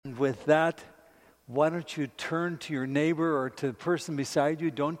with that, why don't you turn to your neighbor or to the person beside you?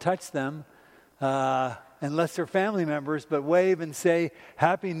 Don't touch them unless they're family members, but wave and say,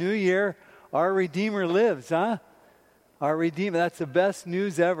 Happy New Year. Our Redeemer lives, huh? Our Redeemer. That's the best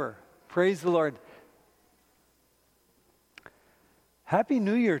news ever. Praise the Lord. Happy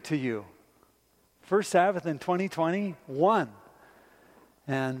New Year to you. First Sabbath in 2021.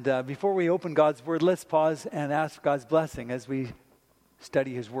 And before we open God's Word, let's pause and ask God's blessing as we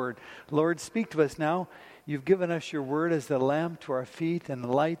study His Word. Lord, speak to us now. You've given us your Word as the lamp to our feet and the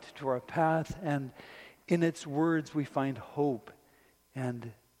light to our path. And in its words we find hope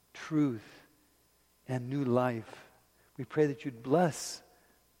and truth and new life. We pray that you'd bless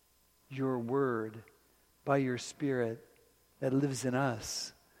your Word by your Spirit that lives in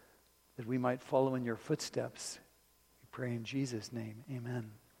us, that we might follow in your footsteps. We pray in Jesus' name. Amen.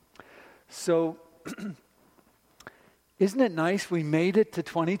 So, isn't it nice we made it to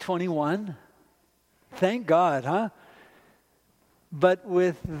 2021? Thank God, huh? But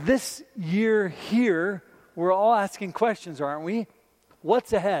with this year here, we're all asking questions, aren't we?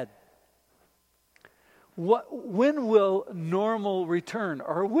 What's ahead? When will normal return,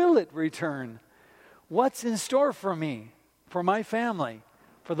 or will it return? What's in store for me, for my family,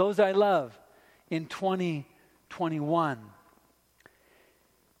 for those I love in 2021?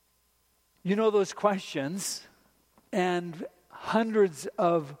 You know those questions and hundreds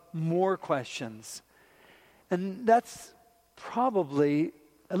of more questions. And that's probably,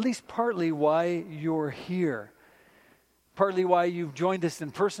 at least partly, why you're here. Partly why you've joined us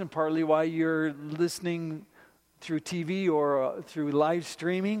in person, partly why you're listening through TV or through live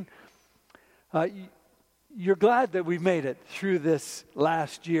streaming. You're glad that we've made it through this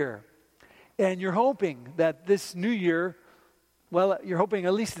last year. And you're hoping that this new year, well, you're hoping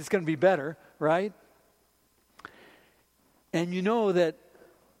at least it's going to be better, right? And you know that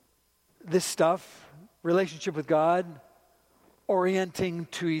this stuff, relationship with God, orienting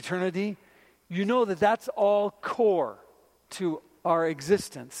to eternity, you know that that's all core to our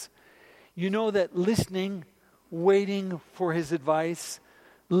existence. You know that listening, waiting for His advice,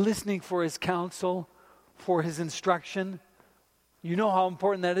 listening for His counsel, for His instruction, you know how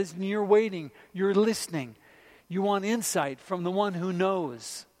important that is. And you're waiting, you're listening. You want insight from the one who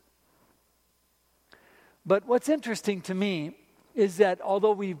knows. But what's interesting to me is that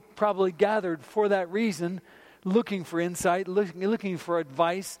although we've probably gathered for that reason, looking for insight, looking for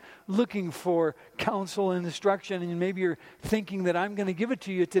advice, looking for counsel and instruction, and maybe you're thinking that I'm going to give it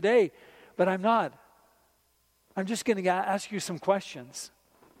to you today, but I'm not. I'm just going to ask you some questions.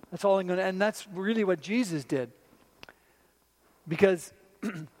 That's all I'm going to, and that's really what Jesus did. Because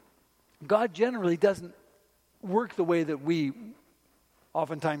God generally doesn't work the way that we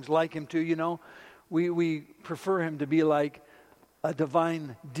oftentimes like Him to, you know. We prefer Him to be like a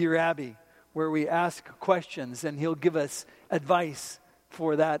divine Dear Abby, where we ask questions and He'll give us advice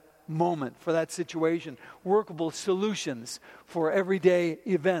for that moment, for that situation, workable solutions for everyday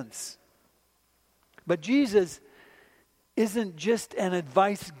events. But Jesus isn't just an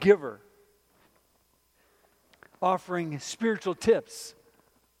advice giver, offering spiritual tips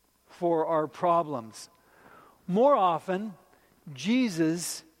for our problems. More often,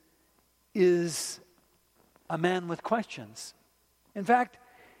 Jesus is a man with questions. In fact,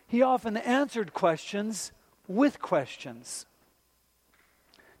 He often answered questions with questions.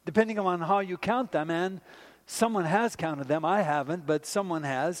 Depending on how you count them, and someone has counted them, I haven't, but someone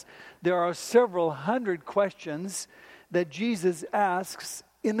has, there are several hundred questions that Jesus asks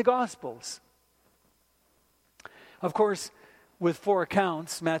in the Gospels. Of course, with 4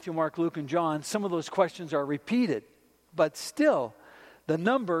 accounts, Matthew, Mark, Luke, and John, some of those questions are repeated, but still, the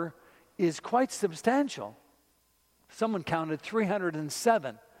number is quite substantial. Someone counted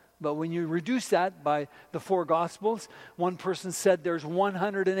 307. But when you reduce that by the 4 Gospels, one person said there's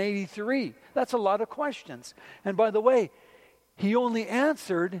 183. That's a lot of questions. And by the way, He only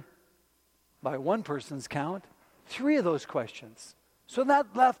answered, by one person's count, 3 of those questions. So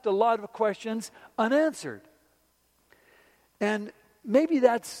that left a lot of questions unanswered. And maybe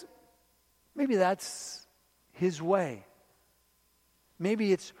that's His way.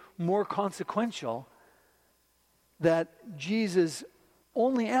 Maybe it's more consequential that Jesus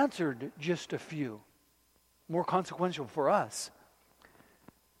only answered just a few. More consequential for us.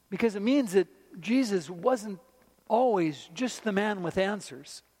 Because it means that Jesus wasn't always just the man with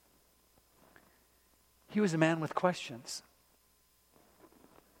answers. He was a man with questions.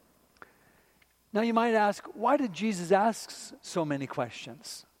 Now you might ask, why did Jesus ask so many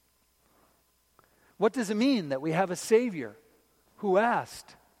questions? What does it mean that we have a Savior who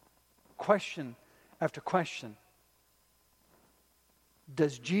asked question after question?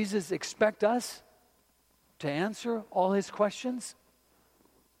 Does Jesus expect us to answer all his questions?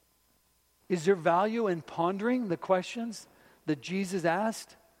 Is there value in pondering the questions that Jesus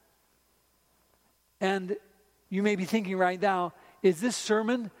asked? And you may be thinking right now, is this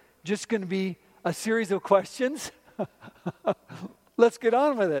sermon just going to be a series of questions? Let's get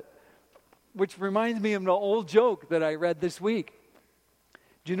on with it. Which reminds me of an old joke that I read this week.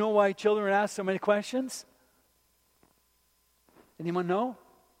 Do you know why children ask so many questions? Anyone know?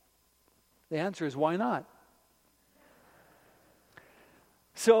 The answer is why not?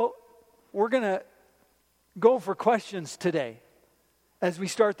 So we're going to go for questions today as we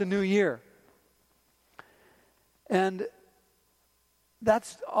start the new year. And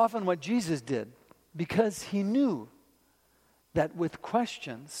that's often what Jesus did, because he knew that with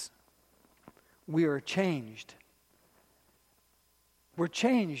questions, we are changed. We're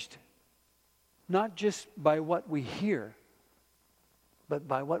changed not just by what we hear, but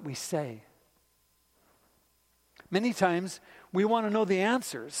by what we say. Many times, we want to know the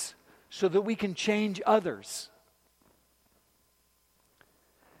answers so that we can change others.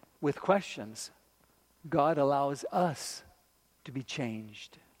 With questions, God allows us to be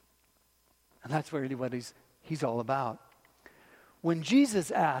changed. And that's really what he's all about. When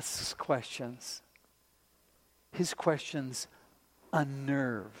Jesus asks questions, his questions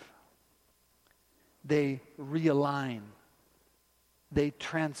unnerve. They realign. They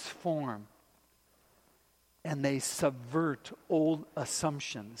transform. And they subvert old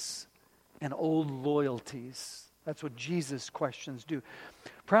assumptions and old loyalties. That's what Jesus' questions do.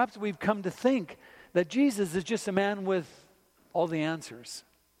 Perhaps we've come to think that Jesus is just a man with all the answers.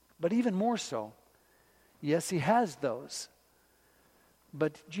 But even more so, yes, he has those.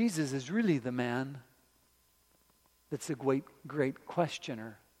 But Jesus is really the man that's a great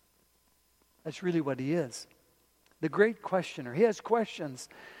questioner. That's really what he is. The great questioner. He has questions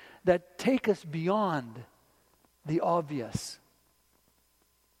that take us beyond the obvious.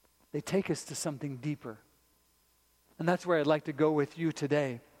 They take us to something deeper. And that's where I'd like to go with you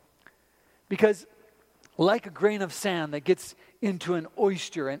today. Because like a grain of sand that gets into an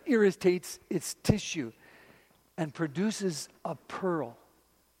oyster and irritates its tissue and produces a pearl,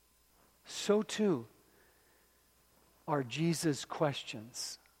 so too are Jesus'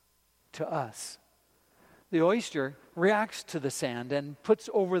 questions to us. The oyster reacts to the sand and puts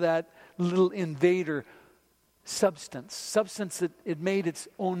over that little invader substance that it made its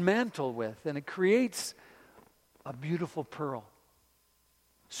own mantle with, and it creates a beautiful pearl.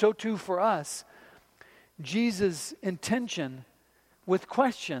 So too for us, Jesus' intention with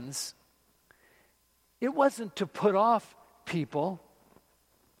questions, it wasn't to put off people,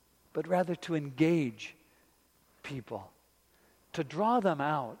 but rather to engage people, to draw them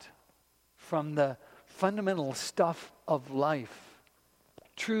out from the fundamental stuff of life,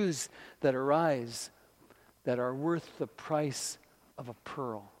 truths that arise that are worth the price of a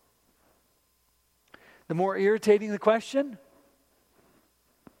pearl. The more irritating the question,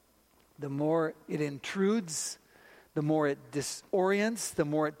 the more it intrudes, the more it disorients, the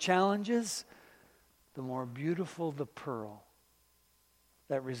more it challenges, the more beautiful the pearl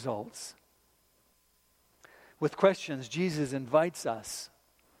that results. With questions, Jesus invites us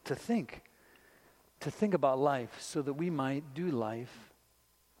to think about life so that we might do life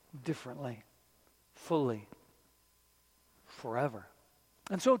differently, fully, forever.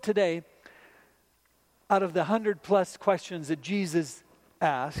 And so today, out of the 100+ questions that Jesus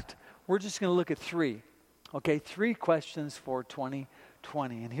asked, we're just going to look at 3. Okay, 3 questions for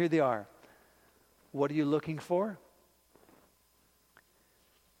 2020. And here they are. What are you looking for?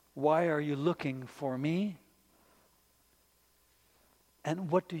 Why are you looking for me? And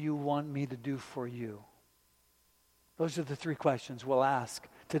what do you want me to do for you? Those are the 3 questions we'll ask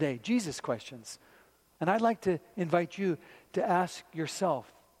today. Jesus questions. And I'd like to invite you to ask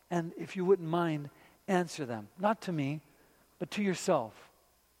yourself, and if you wouldn't mind, answer them. Not to me, but to yourself.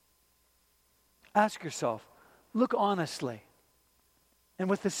 Ask yourself, look honestly. And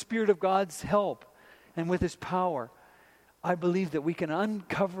with the Spirit of God's help and with His power, I believe that we can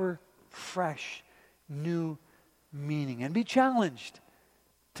uncover fresh, new meaning and be challenged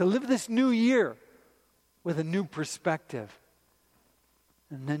to live this new year with a new perspective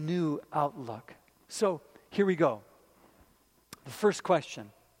and a new outlook. So, here we go. The first question.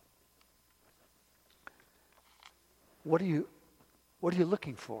 What are you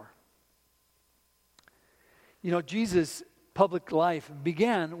looking for? You know, Jesus' public life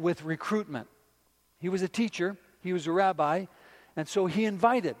began with recruitment. He was a teacher, he was a rabbi, and so he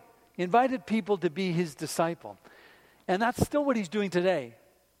invited people to be his disciple. And that's still what he's doing today.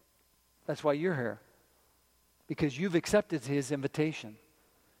 That's why you're here. because you've accepted his invitation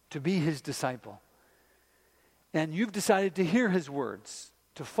to be his disciple. And you've decided to hear his words,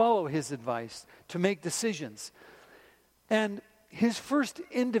 to follow his advice, to make decisions. And his first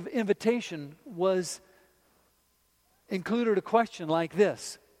invitation included a question like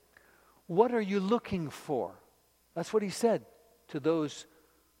this: what are you looking for? That's what he said to those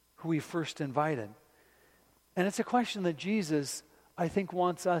who he first invited. And it's a question that Jesus, I think,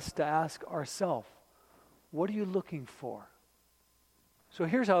 wants us to ask ourselves. What are you looking for? So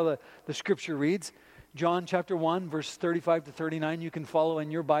here's how the scripture reads. John chapter 1, verse 35 to 39. You can follow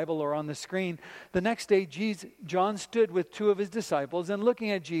in your Bible or on the screen. The next day, John stood with two of his disciples, and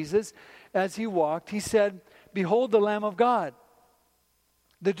looking at Jesus as he walked, he said, "Behold the Lamb of God."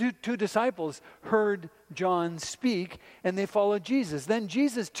 The two disciples heard John speak, and they followed Jesus. Then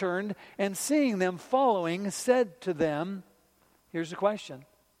Jesus turned, and seeing them following, said to them, here's the question: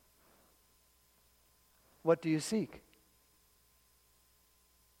 what do you seek?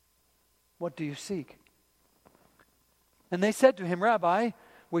 What do you seek? And they said to him, "Rabbi,"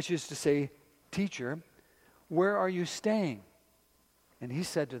 which is to say, teacher, "where are you staying?" And he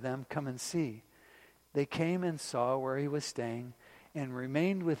said to them, "Come and see." They came and saw where he was staying and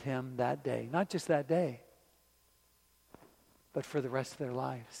remained with him that day. Not just that day, but for the rest of their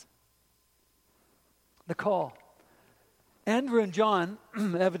lives. The call. Andrew and John,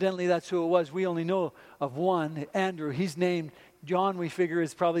 evidently that's who it was. We only know of one, Andrew. He's named. John, we figure,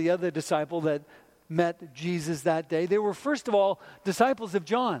 is probably the other disciple that met Jesus that day. They were, first of all, disciples of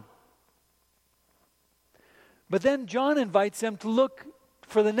John. But then John invites them to look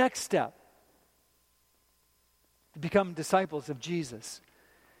for the next step, to become disciples of Jesus.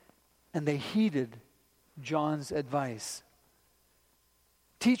 And they heeded John's advice.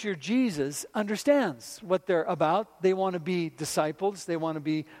 Teacher Jesus understands what they're about. They want to be disciples. They want to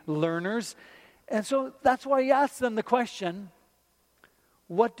be learners. And so that's why he asks them the question,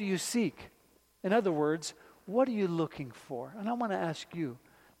 what do you seek? In other words, what are you looking for? And I want to ask you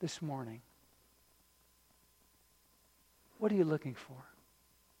this morning, what are you looking for?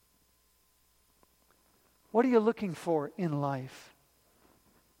 What are you looking for in life?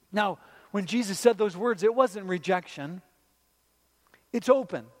 Now, when Jesus said those words, it wasn't rejection. It's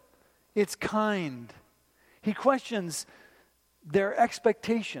open. It's kind. He questions their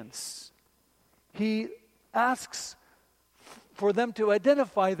expectations. He asks for them to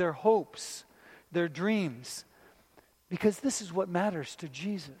identify their hopes, their dreams, because this is what matters to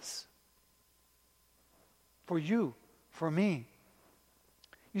Jesus. For you, for me.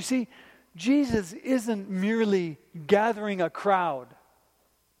 You see, Jesus isn't merely gathering a crowd.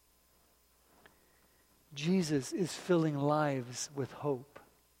 Jesus is filling lives with hope.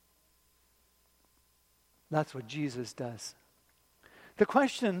 That's what Jesus does. The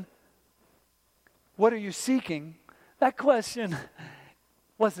question, what are you seeking? That question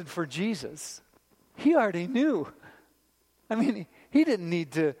wasn't for Jesus. He already knew. I mean, he didn't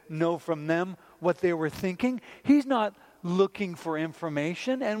need to know from them what they were thinking. He's not looking for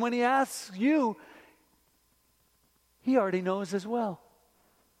information. And when he asks you, he already knows as well.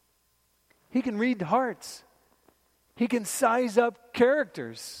 He can read hearts. He can size up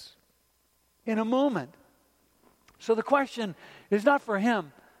characters in a moment. So the question is not for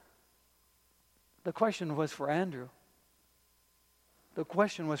him. The question was for Andrew. The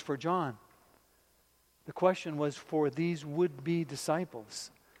question was for John. The question was for these would-be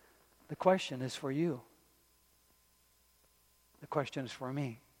disciples. The question is for you. The question is for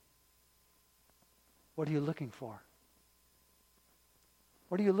me. What are you looking for?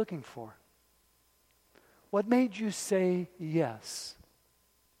 What are you looking for? What made you say yes?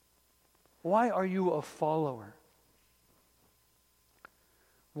 Why are you a follower?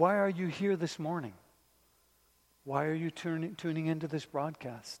 Why are you here this morning? Why are you tuning into this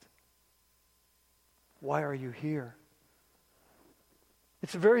broadcast? Why are you here?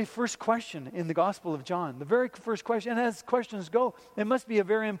 It's the very first question in the Gospel of John. The very first question, and as questions go, it must be a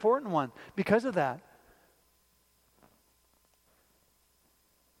very important one because of that.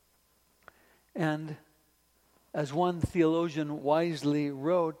 And as one theologian wisely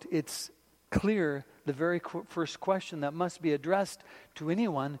wrote, it's clear the very first question that must be addressed to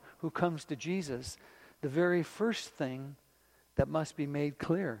anyone who comes to Jesus. The very first thing that must be made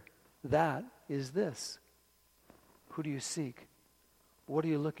clear, that is this: who do you seek? What are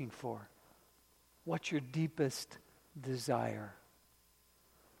you looking for? What's your deepest desire?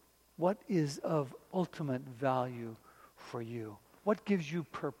 What is of ultimate value for you? What gives you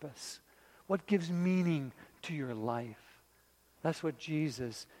purpose? What gives meaning to your life? That's what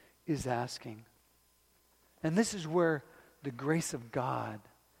Jesus is asking. And this is where the grace of God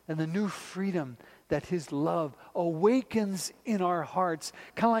and the new freedom that His love awakens in our hearts.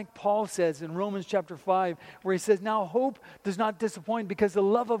 Kind of like Paul says in Romans chapter 5, where he says, now hope does not disappoint because the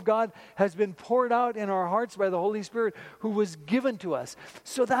love of God has been poured out in our hearts by the Holy Spirit who was given to us.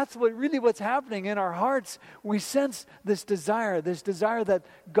 So that's what's happening in our hearts. We sense this desire that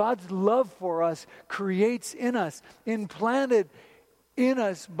God's love for us creates in us, implanted in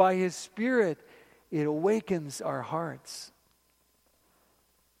us by His Spirit. It awakens our hearts.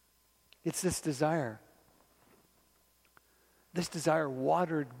 It's this desire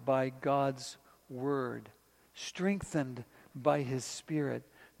watered by God's Word, strengthened by His Spirit,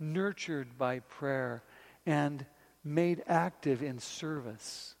 nurtured by prayer, and made active in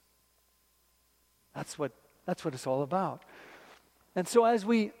service. That's what it's all about. And so as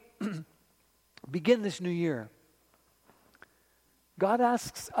we begin this new year, God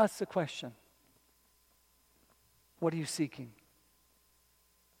asks us a question. What are you seeking?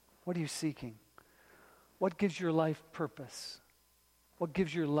 What are you seeking? What gives your life purpose? What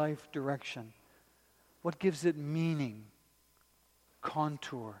gives your life direction? What gives it meaning,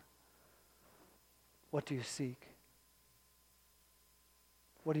 contour? What do you seek?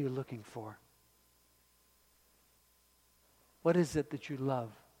 What are you looking for? What is it that you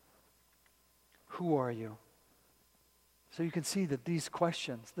love? Who are you? So you can see that this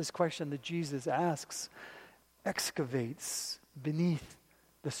question that Jesus asks, excavates beneath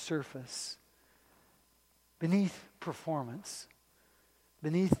the surface, beneath performance,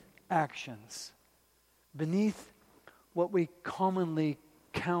 beneath actions, beneath what we commonly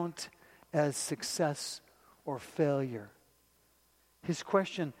count as success or failure. His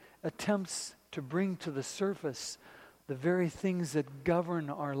question attempts to bring to the surface the very things that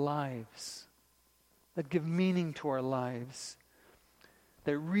govern our lives, that give meaning to our lives,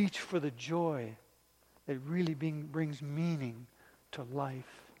 that reach for the joy that really brings meaning to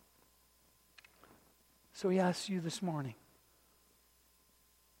life. So he asks you this morning,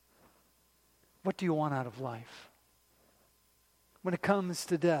 what do you want out of life? When it comes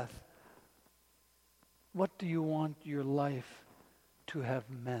to death, what do you want your life to have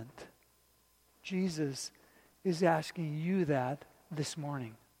meant? Jesus is asking you that this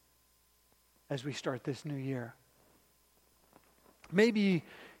morning as we start this new year. Maybe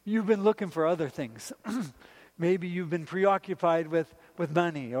you've been looking for other things. Maybe you've been preoccupied with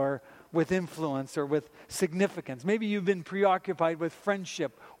money or with influence or with significance. Maybe you've been preoccupied with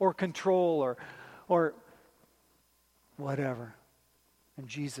friendship or control or whatever. And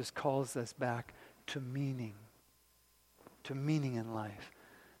Jesus calls us back to meaning in life.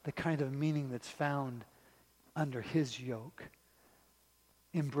 The kind of meaning that's found under His yoke,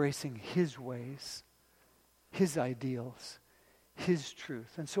 embracing His ways, His ideals, His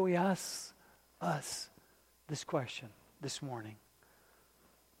truth. And so He asks us this question this morning.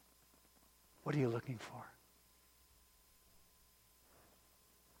 What are you looking for?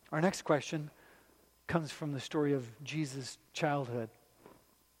 Our next question comes from the story of Jesus' childhood.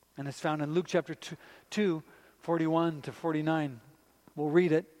 And it's found in Luke chapter 2, 41 to 49. We'll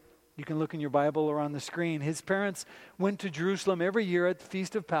read it. You can look in your Bible or on the screen. His parents went to Jerusalem every year at the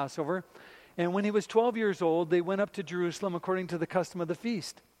Feast of Passover. And when he was 12 years old, they went up to Jerusalem according to the custom of the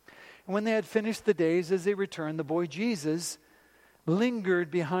feast. And when they had finished the days, as they returned, the boy Jesus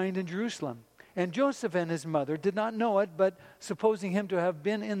lingered behind in Jerusalem. And Joseph and his mother did not know it, but supposing him to have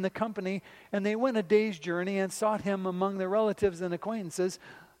been in the company, and they went a day's journey and sought him among their relatives and acquaintances.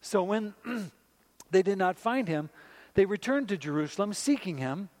 So when they did not find him, they returned to Jerusalem seeking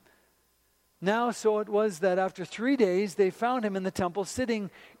him. Now so it was that after 3 days they found him in the temple, sitting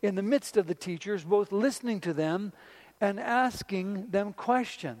in the midst of the teachers, both listening to them and asking them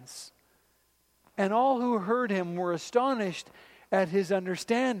questions. And all who heard him were astonished at his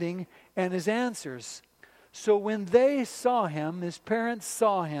understanding and his answers. So when they saw him, his parents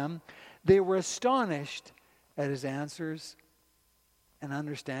saw him, they were astonished at his answers and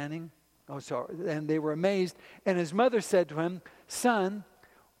understanding. And they were amazed. And his mother said to him, "Son,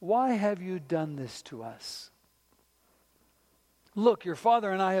 why have you done this to us? Look, your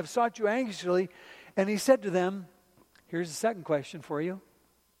father and I have sought you anxiously." And he said to them, here's the second question for you.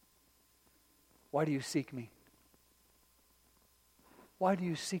 Why do you seek me? Why do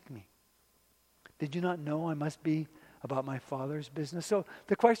you seek me? Did you not know I must be about my Father's business? So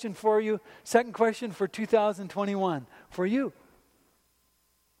the question for you, second question for 2021, for you.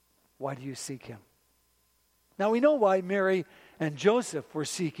 Why do you seek him? Now we know why Mary and Joseph were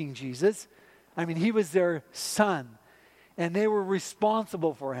seeking Jesus. I mean, he was their son, and they were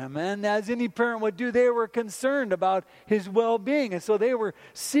responsible for him. And as any parent would do, they were concerned about his well-being, and so they were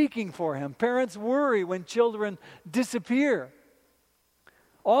seeking for him. Parents worry when children disappear.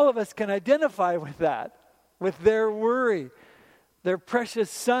 All of us can identify with that, with their worry. Their precious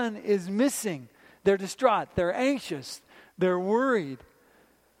son is missing. They're distraught. They're anxious. They're worried.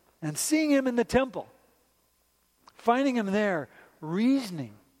 And seeing him in the temple, finding him there,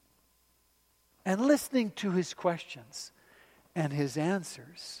 reasoning, and listening to his questions and his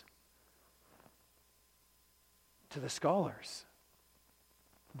answers to the scholars,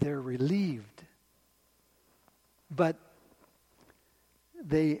 they're relieved. But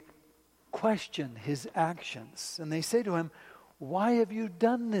they question his actions. And they say to him, "Why have you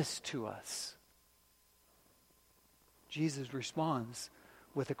done this to us?" Jesus responds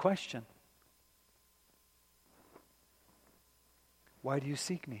with a question. "Why do you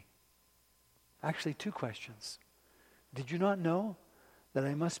seek me?" Actually, two questions. "Did you not know that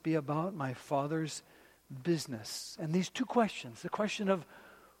I must be about my Father's business?" And these two questions, the question of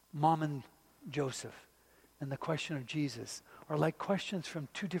Mom and Joseph and the question of Jesus, are like questions from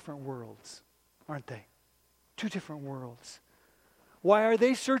two different worlds, aren't they? Two different worlds. Why are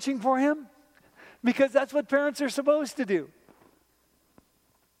they searching for him? Because that's what parents are supposed to do.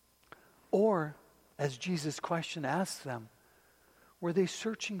 Or, as Jesus' question asks them, were they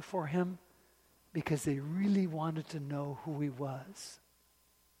searching for him because they really wanted to know who he was?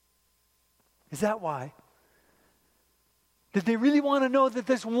 Is that why? Did they really want to know that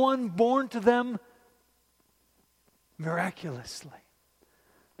this one born to them miraculously,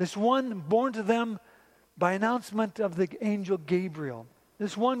 this one born to them by announcement of the angel Gabriel,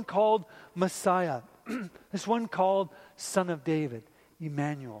 this one called Messiah, this one called Son of David,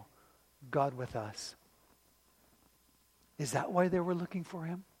 Emmanuel, God with us? Is that why they were looking for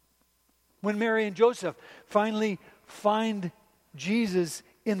him? When Mary and Joseph finally find Jesus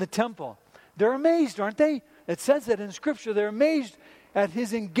in the temple, they're amazed, aren't they? It says that in Scripture. They're amazed at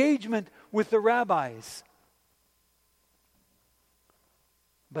his engagement with the rabbis.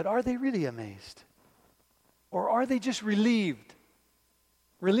 But are they really amazed? Or are they just relieved?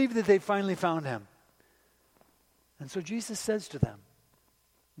 Relieved that they finally found him. And so Jesus says to them,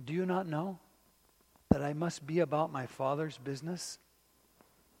 "Do you not know that I must be about my Father's business?"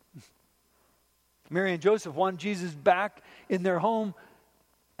 Mary and Joseph want Jesus back in their home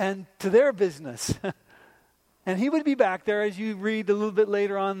and to their business. And he would be back there, as you read a little bit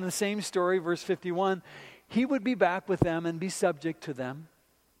later on in the same story, verse 51. He would be back with them and be subject to them,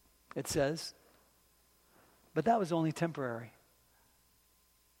 it says. But that was only temporary.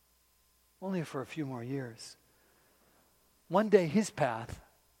 Only for a few more years. One day his path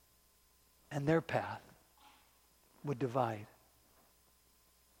and their path would divide.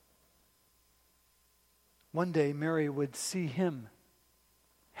 One day Mary would see him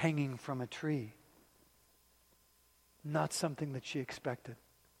hanging from a tree. Not something that she expected.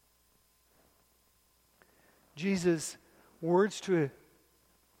 Jesus' words to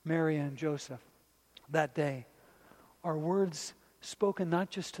Mary and Joseph that day are words spoken not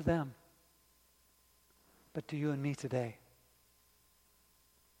just to them, but to you and me today.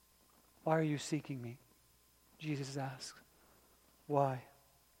 Why are you seeking me? Jesus asks. Why?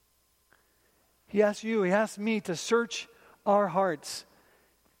 He asks you, he asks me to search our hearts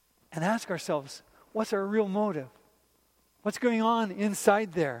and ask ourselves, what's our real motive? What's going on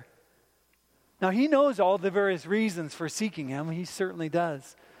inside there? Now, he knows all the various reasons for seeking him. He certainly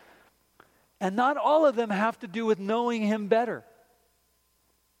does. And not all of them have to do with knowing him better.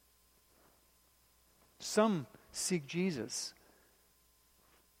 Some seek Jesus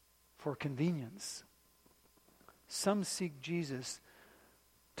for convenience. Some seek Jesus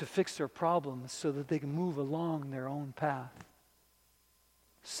to fix their problems so that they can move along their own path.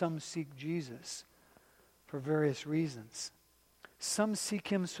 Some seek Jesus for various reasons. Some seek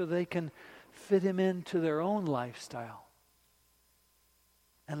him so they can fit him into their own lifestyle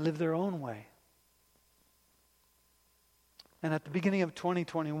and live their own way. And at the beginning of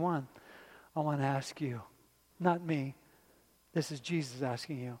 2021, I want to ask you, not me, this is Jesus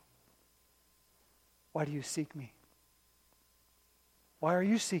asking you, why do you seek me? Why are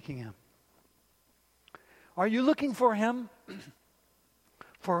you seeking him? Are you looking for him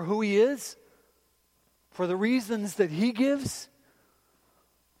for who he is? For the reasons that he gives?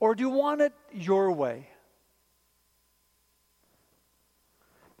 Or do you want it your way?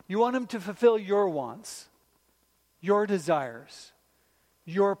 You want him to fulfill your wants, your desires,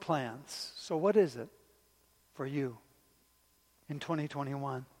 your plans. So what is it for you in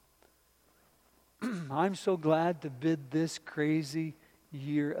 2021? I'm so glad to bid this crazy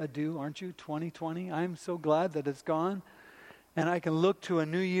year adieu, aren't you? 2020. I'm so glad that it's gone and I can look to a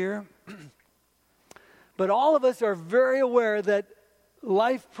new year. But all of us are very aware that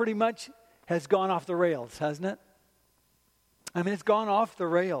life pretty much has gone off the rails, hasn't it? I mean, it's gone off the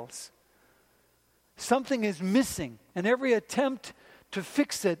rails. Something is missing, and every attempt to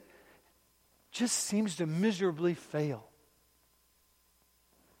fix it just seems to miserably fail.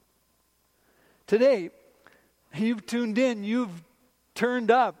 Today, you've tuned in, you've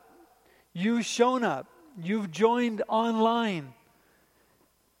turned up, you've shown up, you've joined online.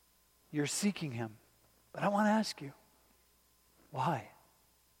 You're seeking Him. But I want to ask you, why?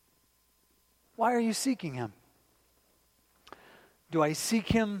 Why are you seeking Him? Do I seek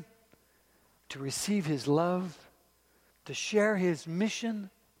Him to receive His love, to share His mission,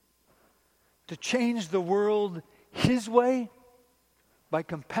 to change the world His way by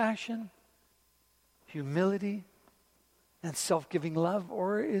compassion, humility, and self-giving love?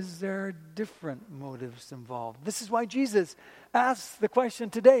 Or is there different motives involved? This is why Jesus asks the question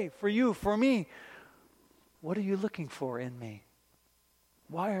today for you, for me. What are you looking for in me?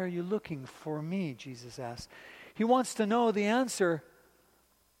 Why are you looking for me? Jesus asks. He wants to know the answer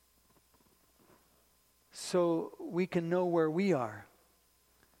so we can know where we are.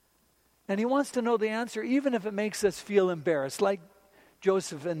 And He wants to know the answer even if it makes us feel embarrassed. Like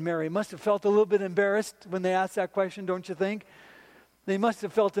Joseph and Mary must have felt a little bit embarrassed when they asked that question, don't you think? They must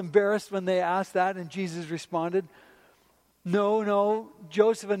have felt embarrassed when they asked that, and Jesus responded, No,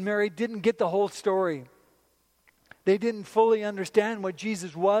 Joseph and Mary didn't get the whole story. They didn't fully understand what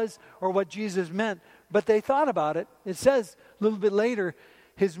Jesus was or what Jesus meant, but they thought about it. It says a little bit later,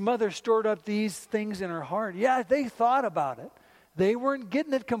 His mother stored up these things in her heart. Yeah, they thought about it. They weren't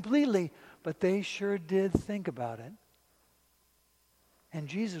getting it completely, but they sure did think about it. And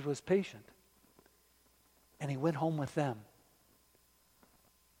Jesus was patient. And He went home with them.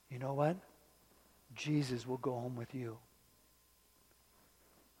 You know what? Jesus will go home with you.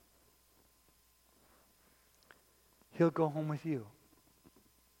 He'll go home with you,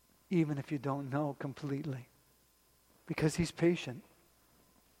 even if you don't know completely, because He's patient.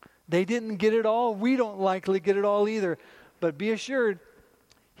 They didn't get it all. We don't likely get it all either. But be assured,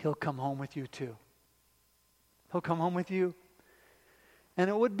 He'll come home with you too. He'll come home with you. And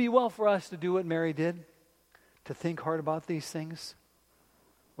it would be well for us to do what Mary did, to think hard about these things,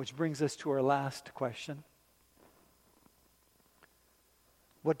 which brings us to our last question.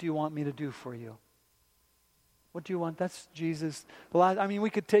 What do you want me to do for you? What do you want? That's Jesus. I mean, we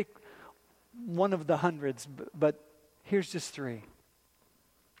could take one of the hundreds, but here's just three.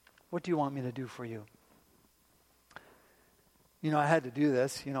 What do you want me to do for you? You know, I had to do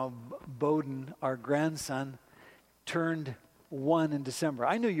this. You know, Bowden, our grandson, turned 1 in December.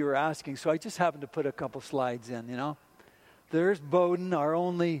 I knew you were asking, so I just happened to put a couple slides in, you know. There's Bowden, our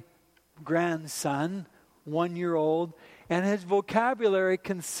only grandson, 1 year old, and his vocabulary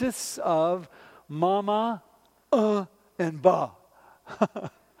consists of mama, and ba.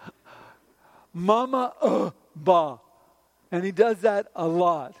 Mama, ba. And he does that a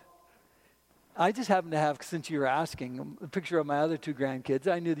lot. I just happen to have, since you were asking, a picture of my other 2 grandkids.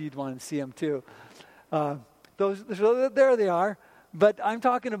 I knew that you'd want to see them too. There they are. But I'm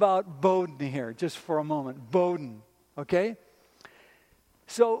talking about Bowden here, just for a moment. Bowden, okay?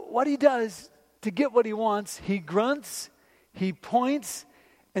 So what he does to get what he wants, he grunts, he points,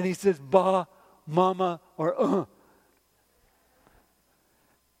 and he says, ba, mama, or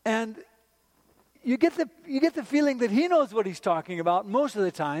And you get the feeling that he knows what he's talking about most of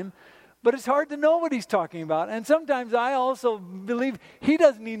the time, but it's hard to know what he's talking about. And sometimes I also believe he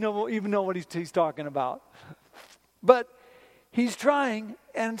doesn't even know what he's talking about. But he's trying,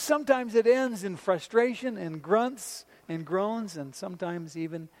 and sometimes it ends in frustration and grunts and groans, and sometimes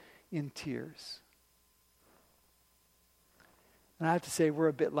even in tears. And I have to say, we're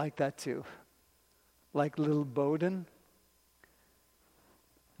a bit like that too. Like little Bowden,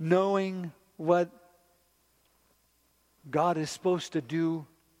 knowing what God is supposed to do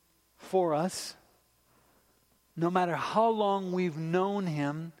for us, no matter how long we've known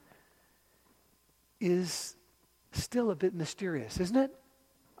Him, is still a bit mysterious, isn't it?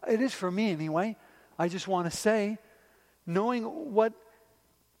 It is for me anyway. I just want to say, knowing what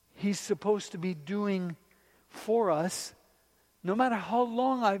He's supposed to be doing for us, no matter how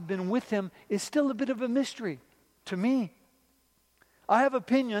long I've been with Him, is still a bit of a mystery to me. I have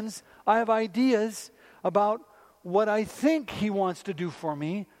opinions, I have ideas about what I think He wants to do for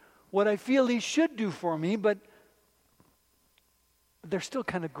me, what I feel He should do for me, but they're still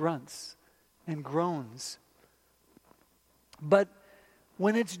kind of grunts and groans. But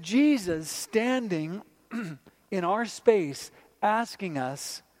when it's Jesus standing in our space asking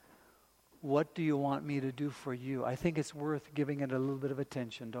us, what do you want me to do for you? I think it's worth giving it a little bit of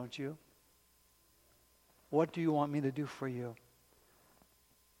attention, don't you? What do you want me to do for you?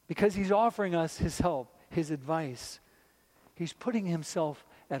 Because He's offering us His help, His advice. He's putting himself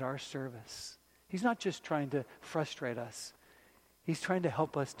at our service. He's not just trying to frustrate us. He's trying to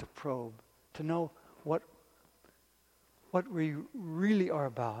help us to probe, to know what we really are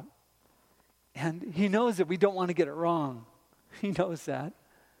about. And he knows that we don't want to get it wrong. He knows that.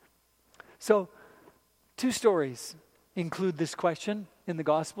 So, 2 stories include this question in the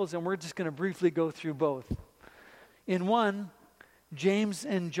Gospels, and we're just going to briefly go through both. In one, James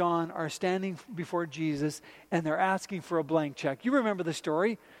and John are standing before Jesus, and they're asking for a blank check. You remember the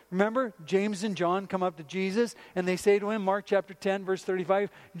story. Remember, James and John come up to Jesus, and they say to him, Mark chapter 10, verse 35,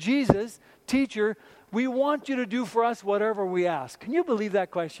 Jesus, teacher, we want you to do for us whatever we ask. Can you believe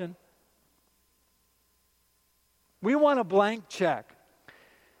that question? We want a blank check.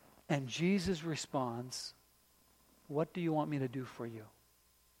 And Jesus responds, what do you want me to do for you?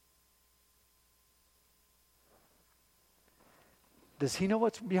 Does he know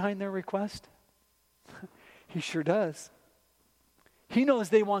what's behind their request? He sure does. He knows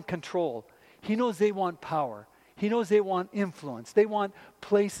they want control. He knows they want power. He knows they want influence. They want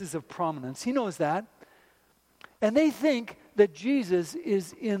places of prominence. He knows that. And they think that Jesus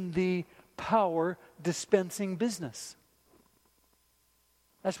is in the power dispensing business.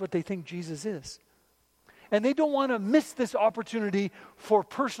 That's what they think Jesus is. And they don't want to miss this opportunity for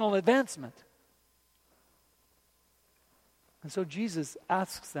personal advancement. And so Jesus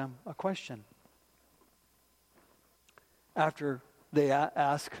asks them a question. After they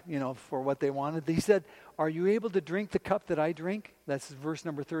ask, for what they wanted, he said, are you able to drink the cup that I drink? That's verse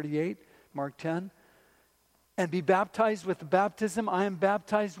number 38, Mark 10. And be baptized with the baptism I am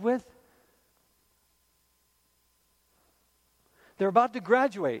baptized with? They're about to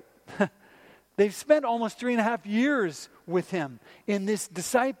graduate. They've spent almost 3.5 years with him in this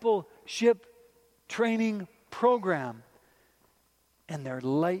discipleship training program. And they're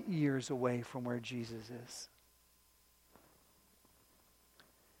light years away from where Jesus is.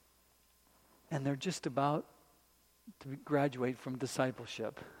 And they're just about to graduate from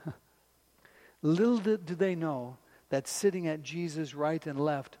discipleship. Little do they know that sitting at Jesus' right and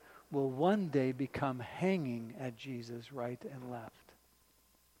left will one day become hanging at Jesus' right and left.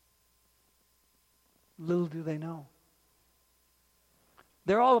 Little do they know.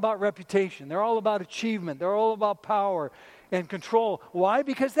 They're all about reputation. They're all about achievement. They're all about power and control. Why?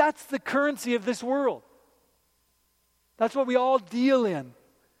 Because that's the currency of this world. That's what we all deal in.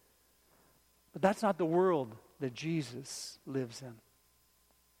 But that's not the world that Jesus lives in.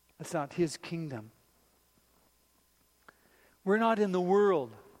 That's not his kingdom. We're not in the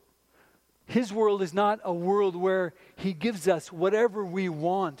world. His world is not a world where he gives us whatever we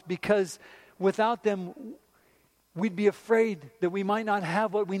want, because without them, we'd be afraid that we might not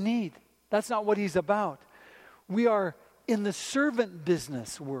have what we need. That's not what he's about. We are in the servant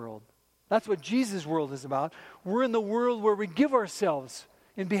business world. That's what Jesus' world is about. We're in the world where we give ourselves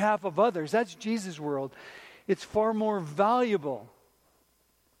in behalf of others. That's Jesus' world. It's far more valuable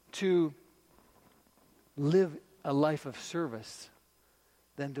to live a life of service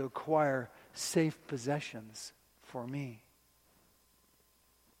than to acquire safe possessions for me.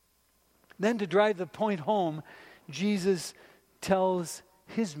 Then, to drive the point home, Jesus tells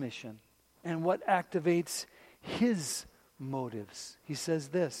his mission and what activates his motives. He says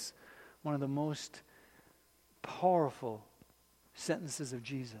this, one of the most powerful sentences of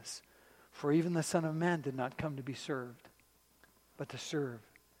Jesus. For even the Son of Man did not come to be served, but to serve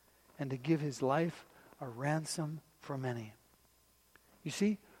and to give his life a ransom for many. You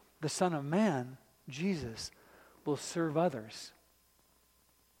see, the Son of Man, Jesus, will serve others,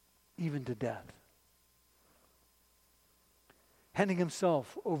 even to death. Handing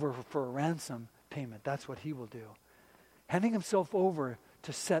himself over for a ransom payment, that's what he will do. Handing himself over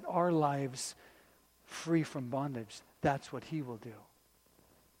to set our lives free from bondage, that's what he will do.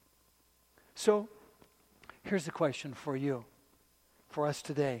 So, here's a question for you, for us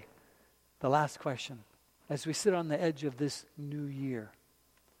today. The last question. As we sit on the edge of this new year,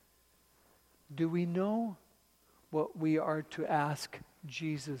 do we know what we are to ask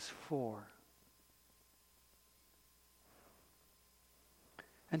Jesus for?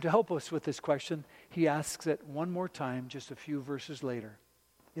 And to help us with this question, he asks it one more time, just a few verses later,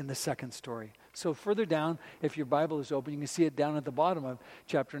 in the second story. So further down, if your Bible is open, you can see it down at the bottom of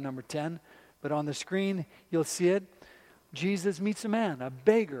chapter number 10. But on the screen, you'll see it. Jesus meets a man, a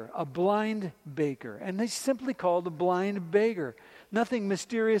beggar, a blind beggar. And he's simply called a blind beggar. Nothing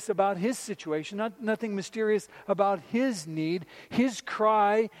mysterious about his situation, nothing mysterious about his need. His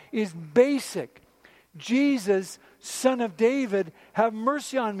cry is basic. Jesus, Son of David, have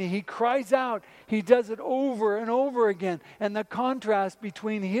mercy on me. He cries out. He does it over and over again. And the contrast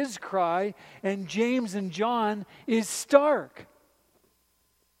between his cry and James and John is stark.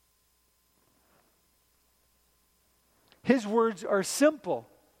 His words are simple.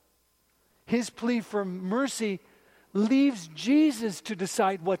 His plea for mercy leaves Jesus to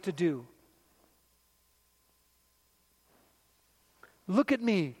decide what to do. Look at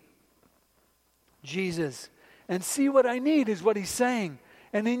me, Jesus, and see what I need, is what he's saying.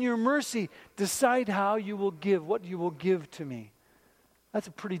 And in your mercy, decide how you will give, what you will give to me. That's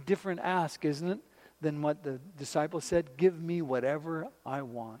a pretty different ask, isn't it, than what the disciples said, give me whatever I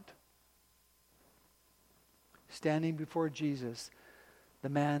want. Standing before Jesus, the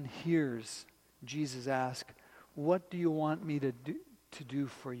man hears Jesus ask, what do you want me to do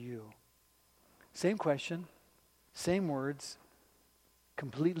for you? Same question, same words,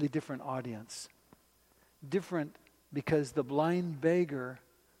 completely different audience. Different because the blind beggar,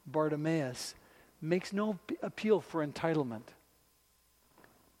 Bartimaeus, makes no appeal for entitlement,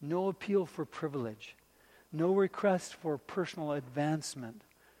 no appeal for privilege, no request for personal advancement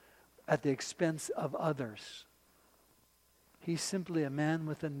at the expense of others. He's simply a man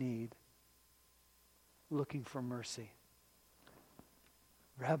with a need, looking for mercy.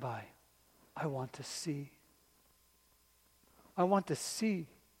 Rabbi, I want to see. I want to see.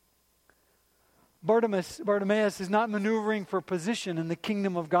 Bartimaeus is not maneuvering for position in the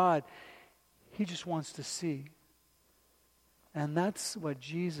kingdom of God. He just wants to see. And that's what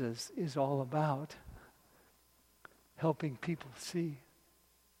Jesus is all about. Helping people see.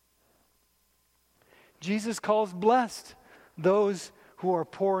 Jesus calls blessed those who are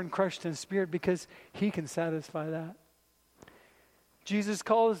poor and crushed in spirit because he can satisfy that. Jesus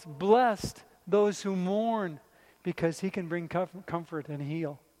calls blessed those who mourn because he can bring comfort and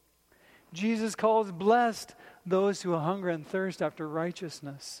heal. Jesus calls blessed those who hunger and thirst after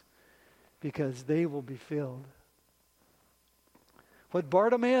righteousness because they will be filled. What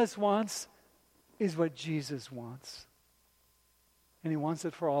Bartimaeus wants is what Jesus wants. And he wants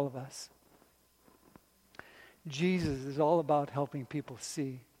it for all of us. Jesus is all about helping people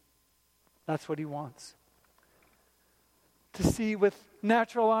see. That's what he wants. To see with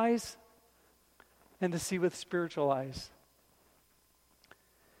natural eyes and to see with spiritual eyes.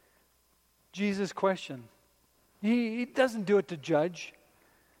 Jesus' question. He doesn't do it to judge.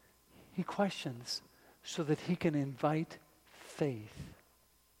 He questions so that he can invite faith.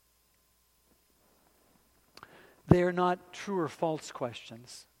 They are not true or false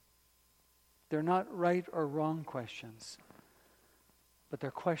questions. They're not right or wrong questions. But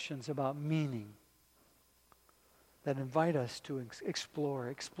they're questions about meaning that invite us to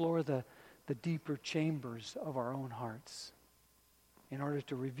explore the deeper chambers of our own hearts in order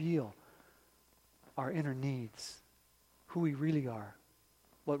to reveal our inner needs, who we really are,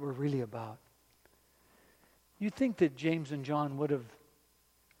 what we're really about. You'd think that James and John would have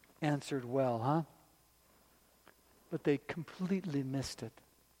answered well, huh? But they completely missed it.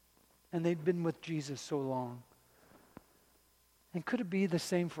 And they'd been with Jesus so long. And could it be the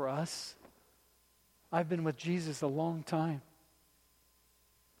same for us? I've been with Jesus a long time.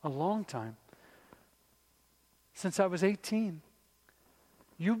 A long time. Since I was 18.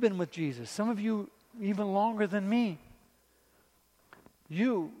 You've been with Jesus. Some of you even longer than me.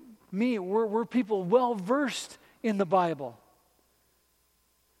 You, me, we're people well versed in the Bible.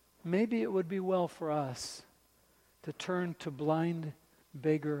 Maybe it would be well for us to turn to blind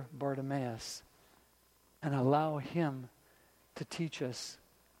beggar Bartimaeus and allow him to teach us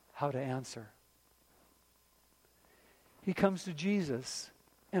how to answer. He comes to Jesus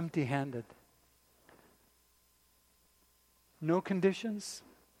empty-handed. No conditions,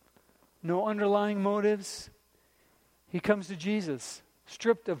 no underlying motives. He comes to Jesus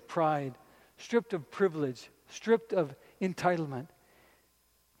stripped of pride, stripped of privilege, stripped of entitlement.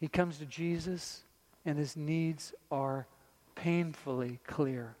 He comes to Jesus and his needs are painfully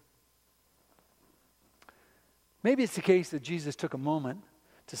clear. Maybe it's the case that Jesus took a moment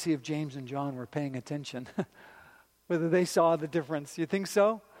to see if James and John were paying attention, whether they saw the difference. You think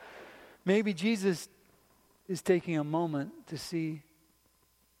so? Maybe Jesus is taking a moment to see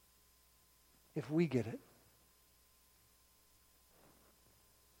if we get it.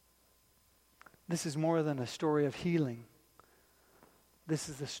 This is more than a story of healing. This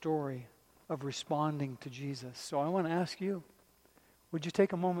is the story of responding to Jesus. So I want to ask you, would you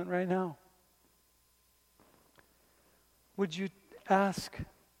take a moment right now? Would you ask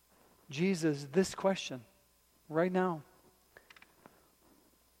Jesus this question right now?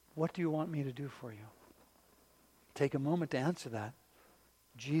 What do you want me to do for you? Take a moment to answer that.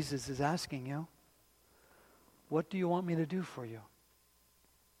 Jesus is asking you. what do you want me to do for you?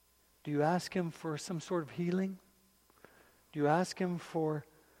 Do you ask him for some sort of healing? Do you ask him for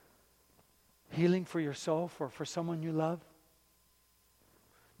healing for yourself or for someone you love?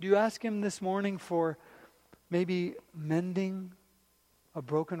 Do you ask him this morning for maybe mending a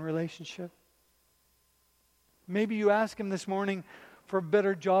broken relationship? Maybe you ask him this morning for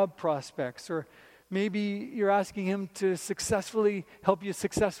better job prospects, or maybe you're asking him to help you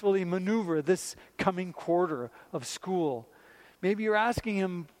successfully maneuver this coming quarter of school. Maybe you're asking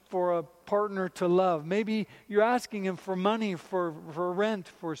him for a partner to love. Maybe you're asking him for money, for rent,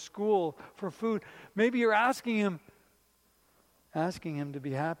 for school, for food. Maybe you're asking him to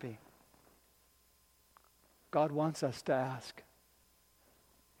be happy. God wants us to ask.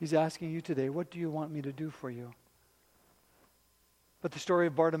 He's asking you today, what do you want me to do for you? But the story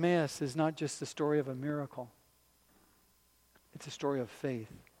of Bartimaeus is not just the story of a miracle. It's a story of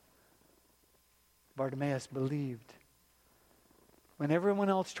faith. Bartimaeus believed. When everyone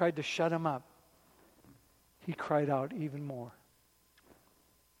else tried to shut him up, he cried out even more.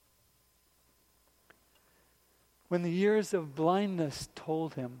 When the years of blindness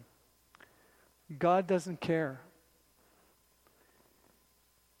told him, God doesn't care.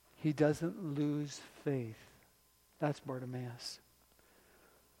 He doesn't lose faith. That's Bartimaeus.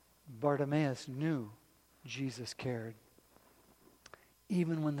 Bartimaeus knew Jesus cared,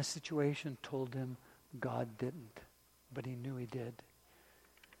 even when the situation told him God didn't, but he knew he did.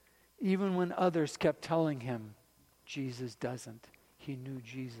 Even when others kept telling him Jesus doesn't, he knew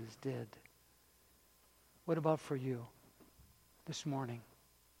Jesus did. What about for you this morning?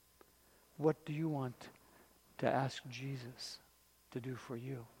 What do you want to ask Jesus to do for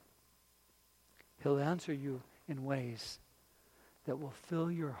you? He'll answer you in ways that will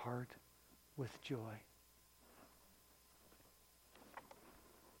fill your heart with joy.